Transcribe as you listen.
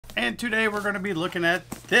And today we're going to be looking at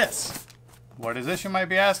this. What is this, you might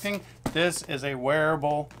be asking? This is a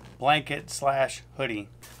wearable blanket slash hoodie.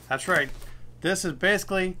 That's right. This is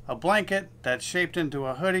basically a blanket that's shaped into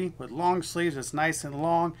a hoodie with long sleeves. It's nice and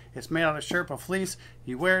long. It's made out of Sherpa fleece.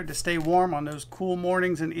 You wear it to stay warm on those cool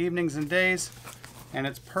mornings and evenings and days. And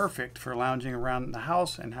it's perfect for lounging around the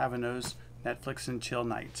house and having those Netflix and chill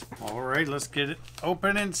nights. All right, let's get it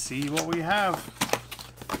open and see what we have.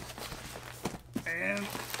 And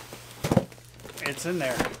it's in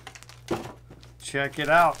there. Check it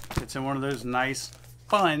out. It's in one of those nice,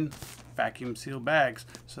 fun vacuum sealed bags.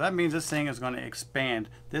 So that means this thing is going to expand.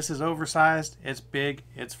 This is oversized, it's big,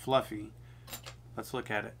 it's fluffy. Let's look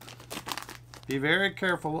at it. Be very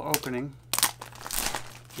careful opening.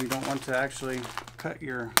 You don't want to actually cut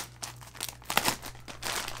your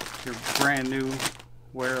brand new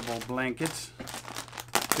wearable blankets.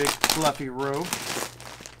 Big fluffy robe.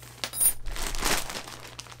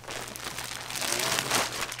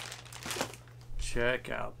 Check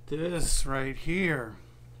out this right here.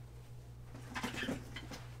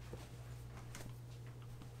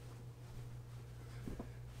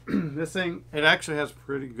 This thing, it actually has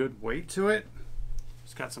pretty good weight to it.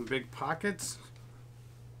 It's got some big pockets.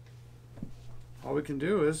 All we can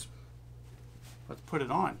do is, let's put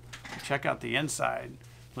it on. Check out the inside.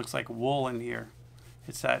 Looks like wool in here.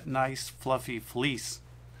 It's that nice fluffy fleece.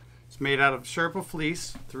 It's made out of Sherpa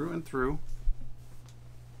fleece through and through.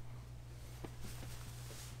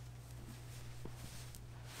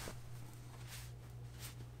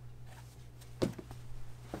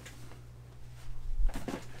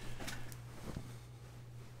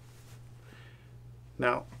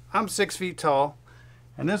 Now, I'm 6 feet tall,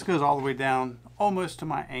 and this goes all the way down almost to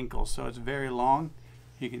my ankles, so it's very long.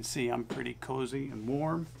 You can see I'm pretty cozy and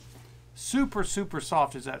warm. Super, super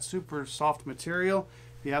soft. Is that super soft material.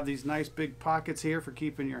 You have these nice big pockets here for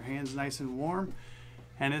keeping your hands nice and warm,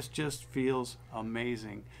 and it just feels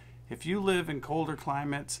amazing. If you live in colder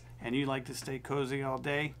climates and you like to stay cozy all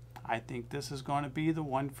day, I think this is going to be the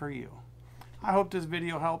one for you. I hope this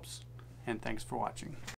video helps, and thanks for watching.